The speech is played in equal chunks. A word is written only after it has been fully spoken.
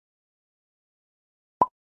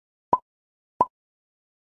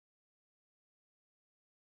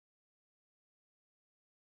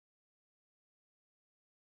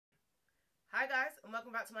Hi guys, and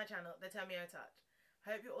welcome back to my channel, The Temio-touch.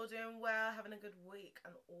 Hope you're all doing well, having a good week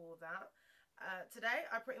and all that. Today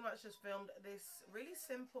I pretty much just filmed this really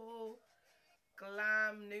simple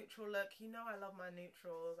glam neutral look. You know I love my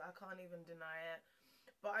neutrals, I can't even deny it.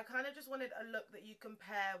 But I kind of just wanted a look that you can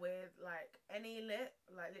pair with like any lip,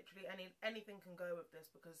 like literally anything can go with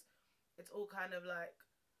this, because it's all kind of like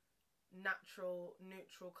natural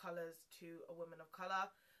neutral colours to a woman of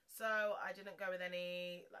colour. So I didn't go with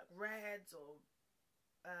any like reds or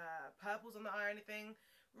purples on the eye or anything.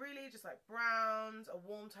 Really just like browns, a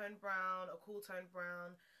warm toned brown, a cool toned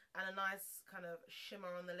brown, and a nice kind of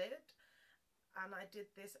shimmer on the lid. And I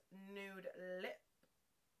did this nude lip.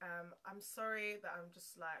 I'm sorry that I'm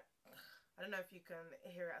just like, I don't know if you can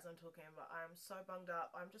hear it as I'm talking, but I'm so bunged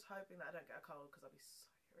up. I'm just hoping that I don't get a cold because I'll be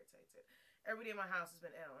so irritated. Everybody in my house has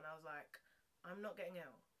been ill and I was like, I'm not getting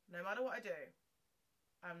ill. No matter what I do,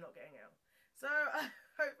 I'm not getting ill. So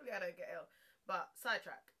hopefully I don't get ill. But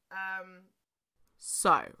sidetrack.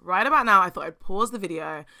 So right about now I thought I'd pause the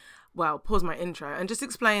video, well, pause my intro and just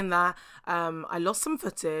explain that I lost some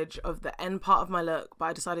footage of the end part of my look, but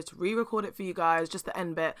I decided to re-record it for you guys, just the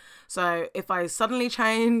end bit. So if I suddenly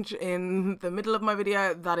change in the middle of my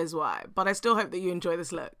video, that is why. But I still hope that you enjoy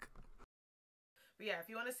this look. But yeah, if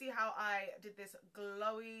you want to see how I did this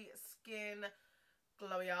glowy skin,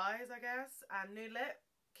 glowy eyes, I guess, and nude lip,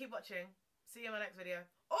 keep watching. See you in my next video.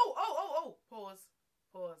 Oh, pause.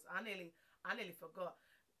 I nearly forgot.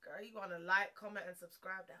 Girl, you want to like, comment, and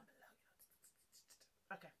subscribe down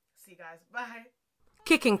below. Okay, see you guys. Bye.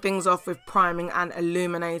 Kicking things off with priming and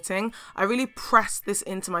illuminating, I really press this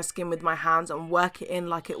into my skin with my hands and work it in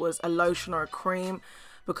like it was a lotion or a cream,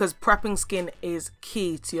 because prepping skin is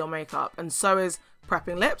key to your makeup, and so is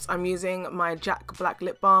prepping lips. I'm using my Jack Black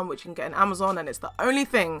lip balm, which you can get in Amazon, and it's the only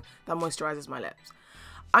thing that moisturizes my lips.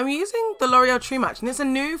 I'm using the Loreal True Match, and it's a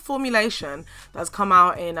new formulation that's come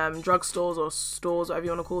out in drugstores or stores, whatever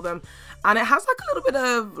you want to call them, and it has like a little bit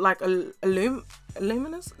of like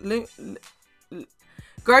luminous,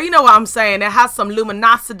 girl, you know what I'm saying, it has some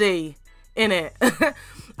luminosity in it.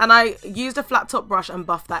 And I used a flat top brush and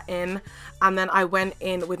buffed that in, and then I went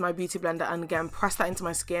in with my beauty blender and again pressed that into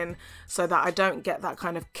my skin so that I don't get that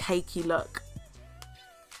kind of cakey look.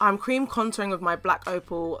 I'm cream contouring with my black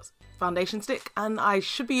Opal foundation stick, and I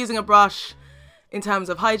should be using a brush in terms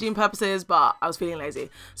of hygiene purposes, but I was feeling lazy,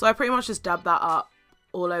 so I pretty much just dabbed that up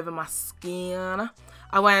all over my skin.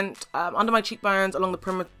 I went under my cheekbones, along the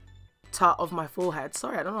perimeter of my forehead.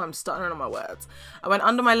 Sorry, I don't know, I'm stuttering on my words. I went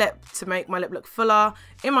under my lip to make my lip look fuller,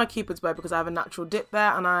 in my cupid's bow because I have a natural dip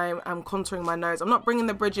there, and I am contouring my nose. I'm not bringing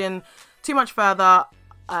the bridge in too much further.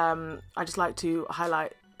 I just like to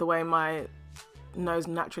highlight the way my nose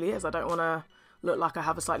naturally is. I don't want to look like I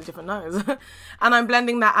have a slightly different nose. And I'm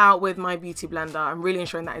blending that out with my beauty blender. I'm really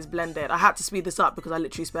ensuring that is blended. I had to speed this up because I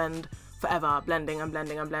literally spend forever blending and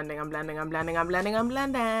blending and blending and blending and blending and blending and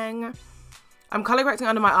blending. I'm colour correcting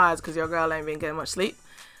under my eyes because your girl ain't been getting much sleep.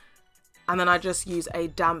 And then I just use a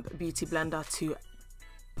damp beauty blender to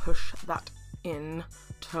push that in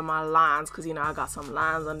to my lines, because you know I got some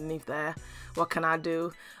lines underneath there. What can I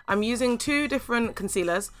do? I'm using two different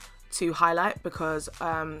concealers to highlight because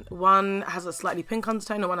one has a slightly pink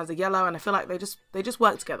undertone and one has a yellow, and I feel like they just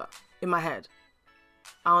work together in my head.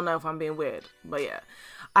 I don't know if I'm being weird, but yeah.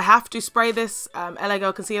 I have to spray this LA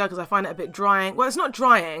Girl concealer because I find it a bit drying. Well, it's not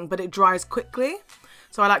drying, but it dries quickly,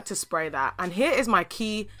 so I like to spray that. And here is my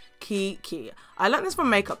key. I learned this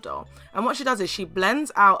from Makeup Doll, and what she does is she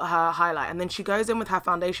blends out her highlight and then she goes in with her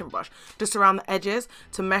foundation brush just around the edges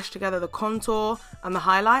to mesh together the contour and the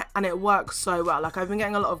highlight, and it works so well. Like, I've been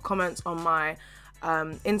getting a lot of comments on my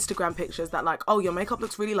Instagram pictures that like, oh, your makeup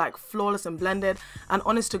looks really like flawless and blended, and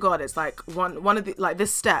honest to God, it's like one of the, like,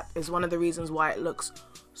 this step is one of the reasons why it looks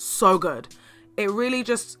so good. It really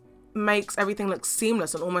just makes everything look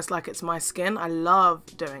seamless and almost like it's my skin. I love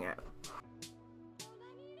doing it.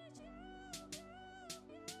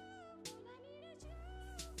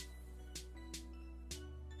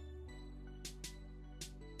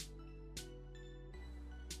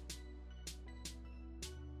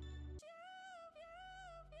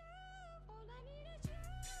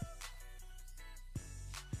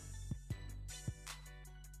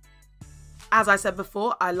 As I said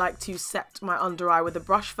before, I like to set my under eye with a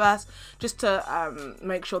brush first, just to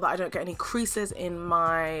make sure that I don't get any creases in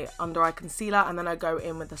my under eye concealer, and then I go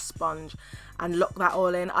in with a sponge and lock that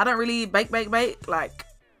all in. I don't really bake like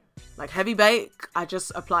heavy bake. I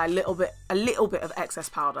just apply a little bit of excess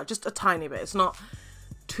powder, just a tiny bit. It's not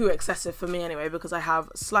too excessive for me anyway, because I have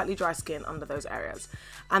slightly dry skin under those areas.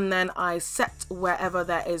 And then I set wherever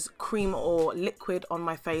there is cream or liquid on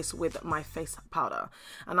my face with my face powder,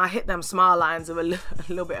 and I hit them smile lines with a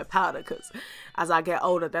little bit of powder, because as I get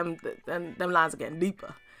older, them lines are getting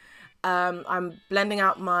deeper. I'm blending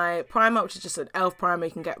out my primer, which is just an e.l.f. primer.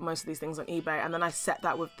 You can get most of these things on eBay, and then I set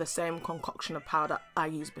that with the same concoction of powder I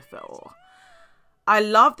used before. I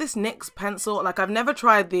love this NYX pencil. Like, I've never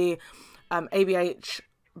tried the ABH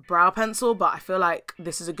brow pencil, but I feel like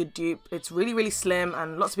this is a good dupe. It's really, really slim,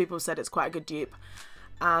 and lots of people have said it's quite a good dupe.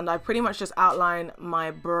 And I pretty much just outline my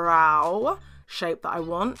brow shape that I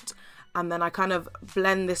want, and then I kind of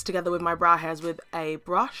blend this together with my brow hairs with a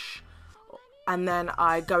brush, and then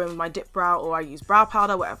I go in with my Dipbrow, or I use brow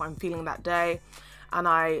powder, whatever I'm feeling that day, and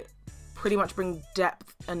I pretty much bring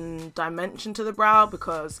depth and dimension to the brow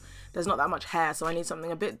because there's not that much hair, so I need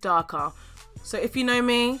something a bit darker. So if you know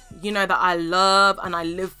me, you know that I love and I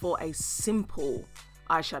live for a simple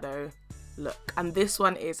eyeshadow look. And this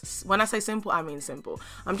one is, when I say simple, I mean simple.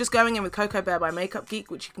 I'm just going in with Cocoa Bear by Makeup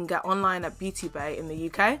Geek, which you can get online at Beauty Bay in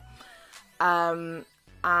the UK.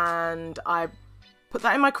 And I put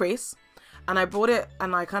that in my crease, and I brought it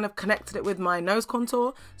and I kind of connected it with my nose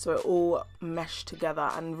contour, so it all meshed together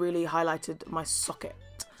and really highlighted my socket.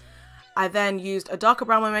 I then used a darker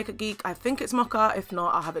brown by Makeup Geek. I think it's Mocha. If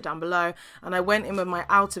not, I'll have it down below. And I went in with my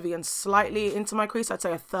outer V and slightly into my crease. I'd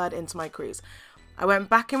say a third into my crease. I went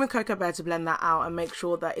back in with Cocoa Bear to blend that out and make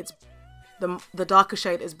sure that it's the darker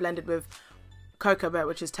shade is blended with Cocoa Bear,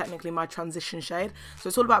 which is technically my transition shade. So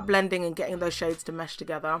it's all about blending and getting those shades to mesh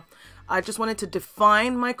together. I just wanted to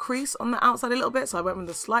define my crease on the outside a little bit, so I went with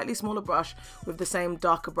a slightly smaller brush with the same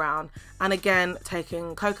darker brown, and again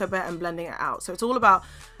taking Cocoa Bear and blending it out. So it's all about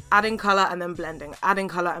adding colour and then blending, adding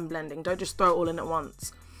colour and blending. Don't just throw it all in at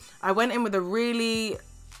once. I went in with a really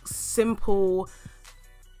simple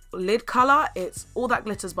lid colour. It's All That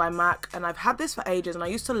Glitters by MAC, and I've had this for ages and I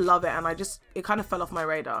used to love it, and it kind of fell off my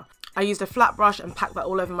radar. I used a flat brush and packed that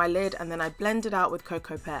all over my lid, and then I blended out with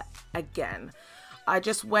Cocoa Bear again. I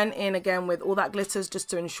just went in again with All That Glitters just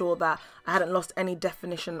to ensure that I hadn't lost any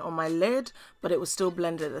definition on my lid, but it was still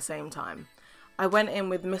blended at the same time. I went in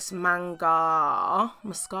with Miss Manga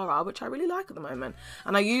mascara, which I really like at the moment.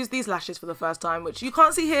 And I used these lashes for the first time, which you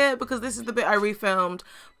can't see here because this is the bit I refilmed,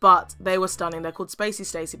 but they were stunning. They're called Spacey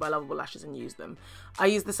Stacey by Lovable Lashes, and used them. I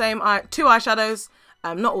used the same two eyeshadows,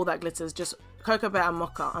 not All That Glitters, just Cocoa Bear and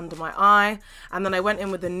Mocha under my eye. And then I went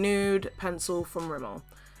in with the Nude pencil from Rimmel.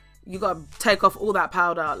 You gotta take off all that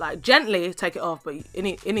powder, like gently take it off, but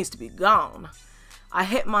it needs to be gone. I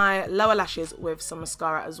hit my lower lashes with some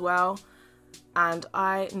mascara as well, and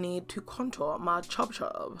I need to contour my chub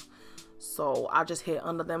chub. So I just hit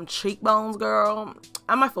under them cheekbones, girl,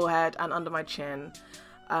 and my forehead and under my chin.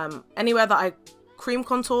 Anywhere that I cream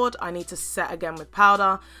contoured, I need to set again with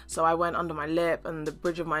powder. So I went under my lip and the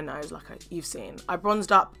bridge of my nose, like you've seen. I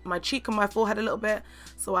bronzed up my cheek and my forehead a little bit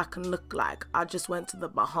so I can look like I just went to the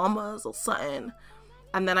Bahamas or something.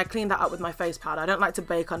 And then I cleaned that up with my face powder. I don't like to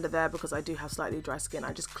bake under there because I do have slightly dry skin.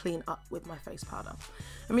 I just clean up with my face powder.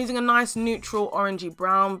 I'm using a nice neutral orangey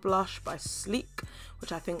brown blush by Sleek,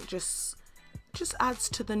 which I think just adds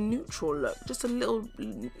to the neutral look. Just a little, I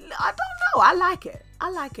don't know, I like it.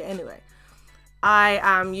 I like it anyway. I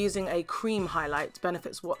am using a cream highlight,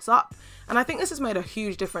 Benefits What's Up, and I think this has made a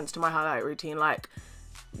huge difference to my highlight routine. Like,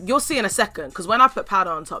 you'll see in a second, because when I put powder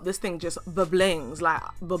on top, this thing just blings, like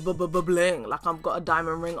bling, like I've got a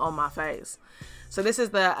diamond ring on my face. So this is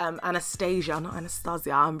the Anastasia, not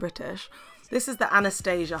Anastasia, I'm British. This is the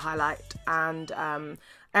Anastasia highlight, and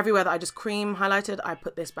everywhere that I just cream highlighted, I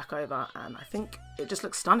put this back over, and I think it just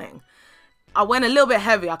looks stunning. I went a little bit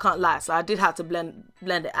heavy, I can't lie, so I did have to blend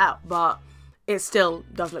it out, but it still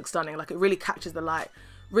does look stunning. Like, it really catches the light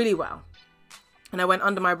really well. And I went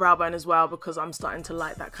under my brow bone as well because I'm starting to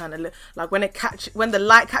like that kind of like when the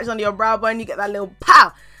light catches under your brow bone, you get that little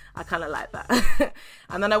pow. I kind of like that.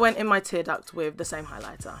 And then I went in my tear duct with the same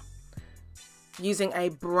highlighter, using a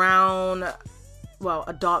brown, well,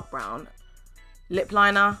 a dark brown lip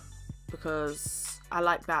liner because I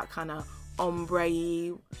like that kind of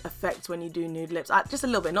ombre-y effect when you do nude lips. Just a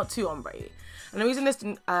little bit, not too ombre-y. And I'm using this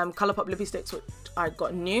Colourpop Lippy Sticks, which I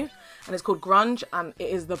got new, and it's called Grunge, and it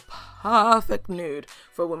is the perfect nude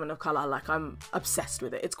for a woman of colour. Like, I'm obsessed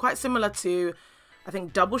with it. It's quite similar to, I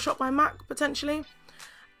think, Double Shot by MAC, potentially.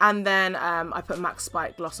 And then I put MAC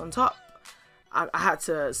Spike Gloss on top. I had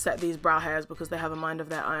to set these brow hairs because they have a mind of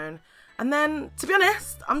their own. And then, to be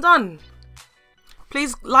honest, I'm done.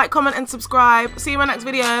 Please like, comment, and subscribe. See you in my next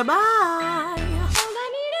video. Bye!